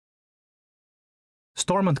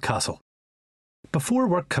Stormont Castle. Before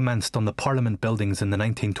work commenced on the Parliament buildings in the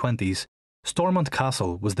 1920s, Stormont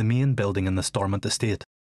Castle was the main building in the Stormont estate,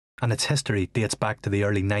 and its history dates back to the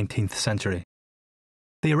early 19th century.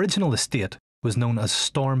 The original estate was known as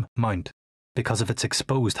Storm Mount because of its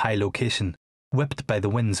exposed high location, whipped by the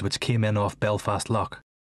winds which came in off Belfast Lough.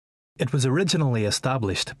 It was originally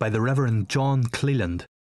established by the Reverend John Cleland,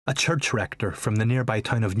 a church rector from the nearby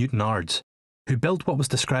town of Newtownards, who built what was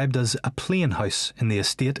described as a plain house in the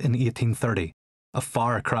estate in 1830, a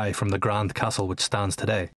far cry from the grand castle which stands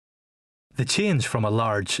today. The change from a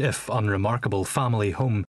large, if unremarkable, family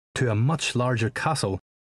home to a much larger castle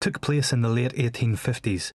took place in the late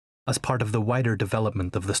 1850s as part of the wider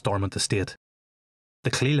development of the Stormont estate.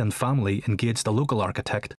 The Cleland family engaged a local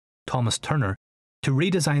architect, Thomas Turner, to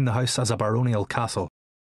redesign the house as a baronial castle,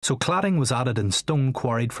 so cladding was added in stone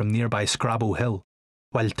quarried from nearby Scrabo Hill,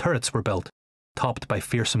 while turrets were built, topped by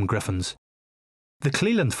fearsome griffins. The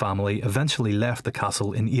Cleland family eventually left the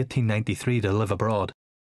castle in 1893 to live abroad,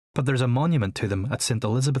 but there's a monument to them at St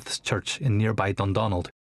Elizabeth's Church in nearby Dundonald,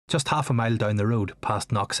 just half a mile down the road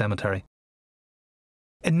past Knock Cemetery.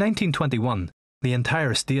 In 1921, the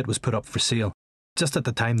entire estate was put up for sale, just at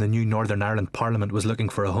the time the new Northern Ireland Parliament was looking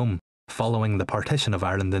for a home, following the partition of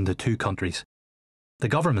Ireland into two countries. The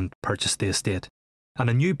government purchased the estate, and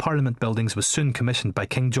a new Parliament buildings was soon commissioned by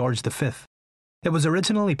King George V. It was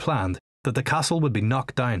originally planned that the castle would be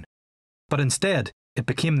knocked down, but instead it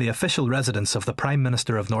became the official residence of the Prime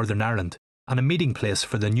Minister of Northern Ireland and a meeting place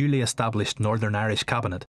for the newly established Northern Irish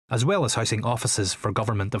Cabinet, as well as housing offices for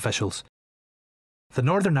government officials. The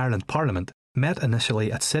Northern Ireland Parliament met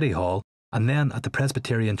initially at City Hall and then at the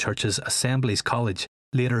Presbyterian Church's Assemblies College,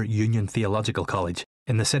 later Union Theological College,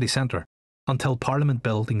 in the city centre, until Parliament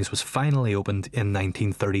buildings was finally opened in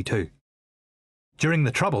 1932. During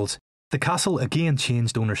the Troubles, the castle again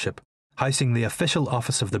changed ownership, housing the official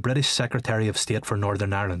office of the British Secretary of State for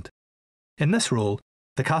Northern Ireland. In this role,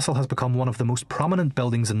 the castle has become one of the most prominent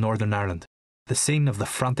buildings in Northern Ireland, the scene of the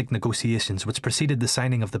frantic negotiations which preceded the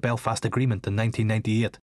signing of the Belfast Agreement in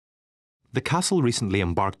 1998. The castle recently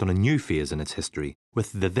embarked on a new phase in its history,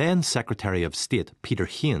 with the then Secretary of State, Peter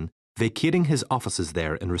Hain, vacating his offices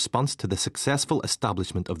there in response to the successful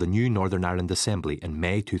establishment of the new Northern Ireland Assembly in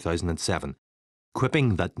May 2007,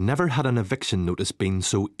 quipping that never had an eviction notice been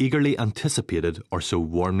so eagerly anticipated or so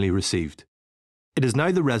warmly received. It is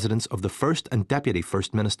now the residence of the First and Deputy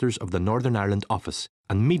First Ministers of the Northern Ireland Office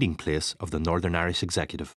and meeting place of the Northern Irish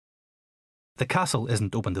Executive. The castle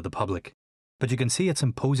isn't open to the public, but you can see its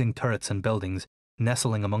imposing turrets and buildings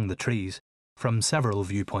nestling among the trees from several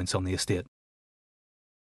viewpoints on the estate.